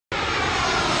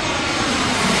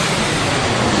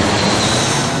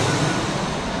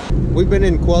We've been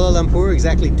in Kuala Lumpur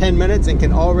exactly 10 minutes and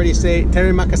can already say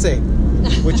terima kasih,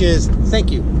 which is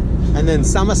thank you. And then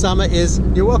sama-sama is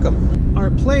you're welcome.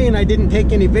 Our plane I didn't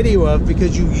take any video of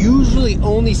because you usually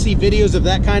only see videos of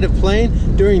that kind of plane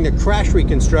during the crash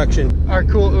reconstruction. Our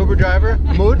cool Uber driver,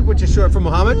 Mood, which is short for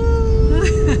Muhammad.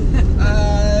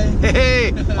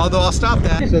 Hey, although I'll stop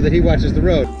that so that he watches the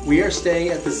road. We are staying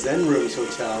at the Zen Rooms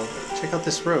Hotel. Check out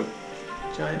this room.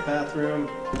 Giant bathroom,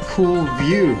 cool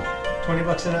view. 20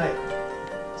 bucks a night.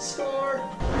 Score!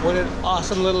 What an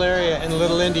awesome little area in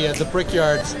Little India, the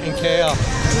Brickyards in KL.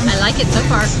 I like it so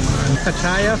far.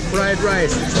 Pattaya fried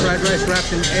rice. It's fried rice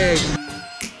wrapped in egg.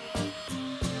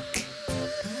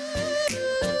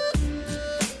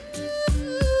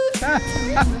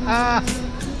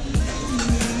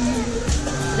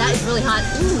 That is really hot.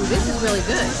 Ooh, this is really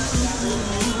good.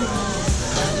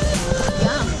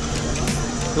 Yum.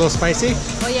 A little spicy?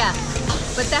 Oh yeah,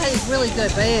 but that is really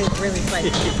good, but it is really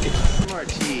spicy.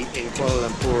 MRT in Kuala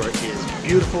Lumpur is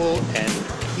beautiful and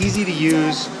easy to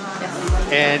use.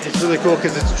 And it's really cool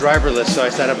because it's driverless, so I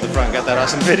sat up in the front and got that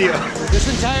awesome video. This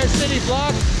entire city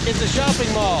block is a shopping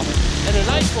mall, and a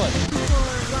nice one.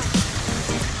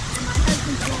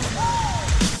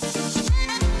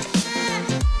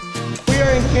 We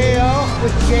are in KL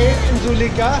with Gabe and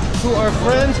Zulika, who are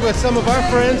friends with some of our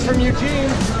friends from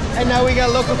Eugene, and now we got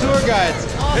local tour guides.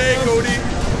 Awesome. Hey Cody!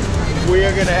 We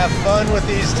are gonna have fun with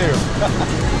these two.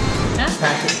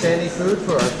 Pakistani food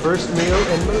for our first meal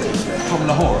in Malaysia. From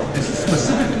Lahore. This is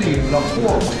specifically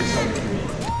Lahore.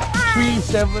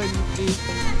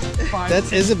 3785.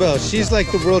 That's Isabel. She's like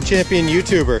the world champion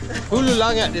YouTuber. Hulu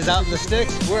Langat is out in the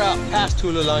sticks. We're out past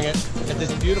Hulu Langat at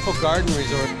this beautiful garden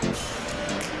resort.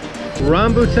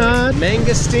 Rambutan,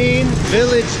 mangosteen,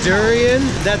 village durian.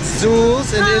 That's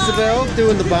Zulz and Isabel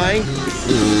doing the buying.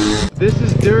 This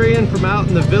is durian from out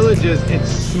in the villages. It's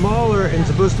smaller and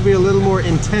supposed to be a little more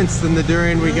intense than the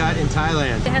durian we got in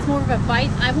Thailand. It has more of a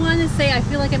bite. I want to say I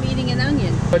feel like I'm eating an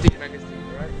onion. Right?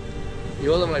 You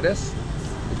hold them like this,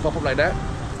 you pop up like that,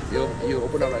 you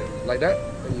open up like that,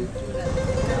 and you...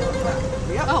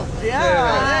 Yep. Oh,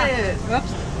 yeah.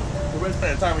 Whoops. The rest of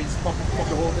the time we just pop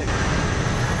the whole thing.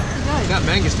 That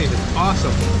mangosteen is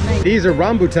awesome. These are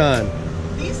rambutan.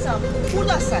 These are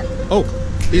pulasan. Oh,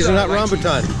 these are not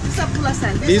rambutan. These are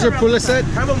pulasan. These are pulasan.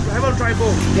 Have them try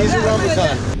both. These are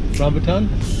rambutan. Rambutan?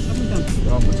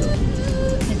 Rambutan.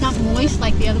 It's not moist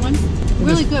like the other one.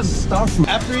 Really good.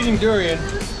 After eating durian,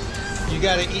 you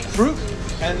gotta eat fruit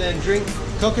and then drink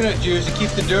coconut juice to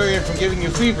keep the durian from giving you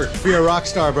fever. You're a rock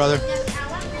star, brother.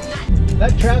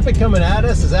 That traffic coming at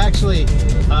us is actually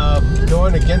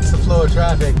going against the flow of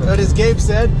traffic. But as Gabe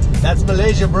said, that's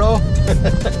Malaysia, bro.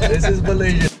 This is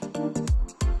Malaysia.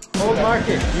 Old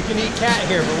market. You can eat cat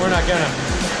here, but we're not gonna.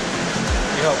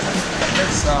 We hope.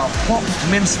 It's pork,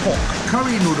 minced pork,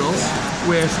 curry noodles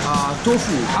with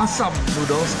tofu, assam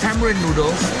noodles, tamarind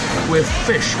noodles with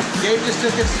fish. Gabe just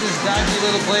took us to this dodgy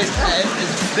little place.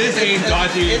 This ain't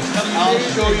dodgy. I'll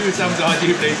show you some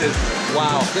dodgy places.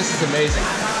 Wow, this is amazing.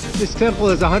 This temple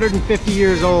is 150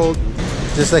 years old.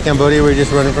 Just like Cambodia, where you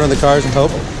just run in front of the cars and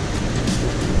hope.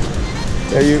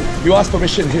 Yeah, you ask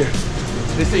permission here.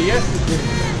 They say yes.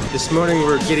 This morning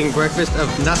we're getting breakfast of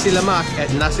nasi lemak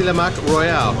at Nasi Lemak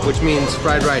Royale, which means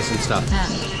fried rice and stuff.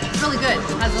 It's really good. It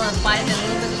has a little bite and a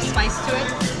little bit of spice to it.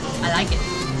 I like it.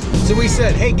 So we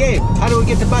said, hey Gabe, how do we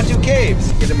get to Batu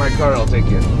Caves? Get in my car, I'll take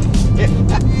you.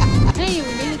 Hey, we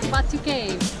made it to Batu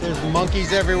Caves. There's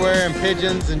monkeys everywhere and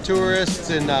pigeons and tourists,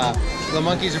 and the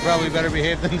monkeys are probably better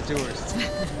behaved than the tourists.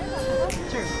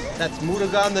 True. That's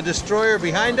Murugan the Destroyer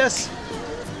behind us.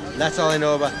 That's all I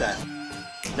know about that.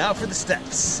 Now for the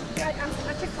steps.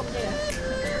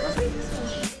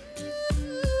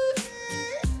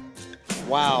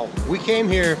 Wow, we came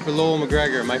here for Lowell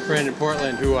McGregor, my friend in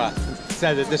Portland, who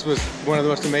said that this was one of the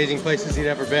most amazing places he'd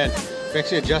ever been. We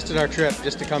actually adjusted our trip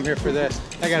just to come here for this.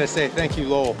 I gotta say, thank you,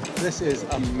 Lowell. This is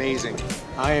amazing.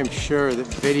 I am sure that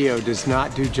video does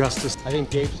not do justice. I think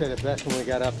Gabe said it best when we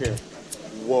got up here.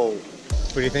 Whoa.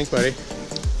 What do you think, buddy?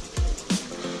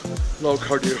 No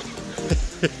cardio.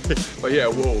 But yeah,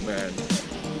 whoa, man.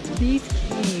 These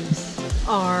caves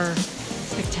are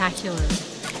spectacular.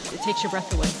 It takes your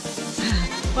breath away.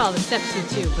 Well, the steps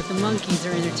do too, but the monkeys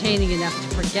are entertaining enough to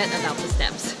forget about the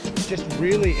steps. Just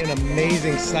really an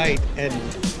amazing sight, and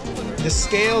the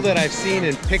scale that I've seen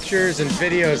in pictures and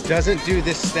videos doesn't do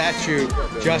this statue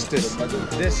justice.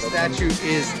 This statue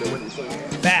is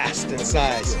vast in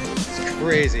size. It's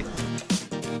crazy.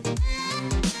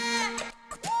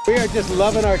 We are just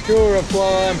loving our tour of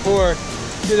Kuala Lumpur.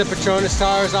 See the Petronas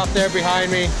Towers up there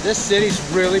behind me. This city's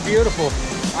really beautiful.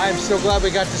 I'm so glad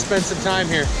we got to spend some time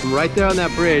here. Right there on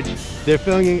that bridge, they're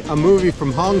filming a movie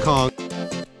from Hong Kong.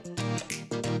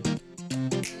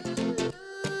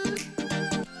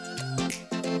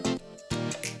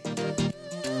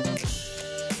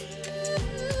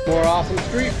 More awesome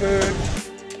street food.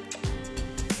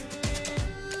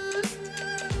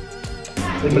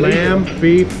 Lamb,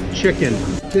 beef, chicken.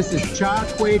 This is cha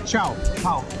kway chow.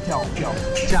 Chow, chow, chow,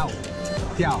 chow,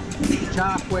 chow.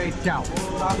 Cha kway chow.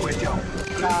 Cha kway chow.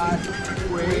 Cha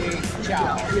kway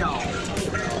chow.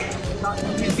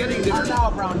 He's getting this chow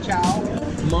brown chow.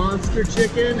 Monster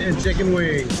chicken and chicken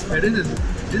wings. Hey, this is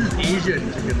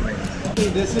Asian chicken wings.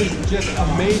 This is just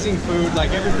amazing food. Like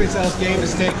every place else Gabe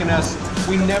has taken us,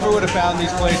 we never would have found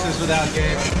these places without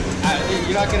Gabe.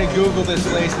 You're not going to Google this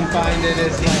place and find it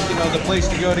as like, you know, the place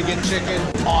to go to get chicken.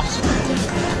 Awesome.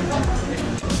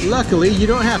 Luckily, you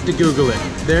don't have to Google it.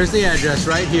 There's the address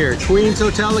right here. Queen's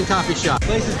Hotel and Coffee Shop. The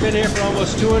place has been here for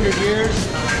almost 200 years,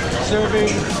 serving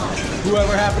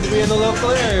whoever happened to be in the local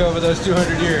area over those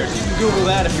 200 years. You can Google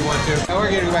that if you want to. Now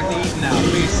we're getting back to eating now.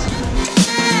 Peace.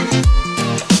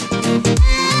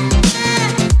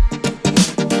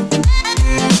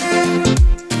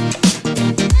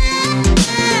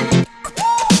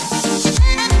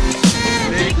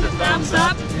 Thumbs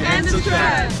up and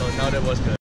subscribe. So now that was good.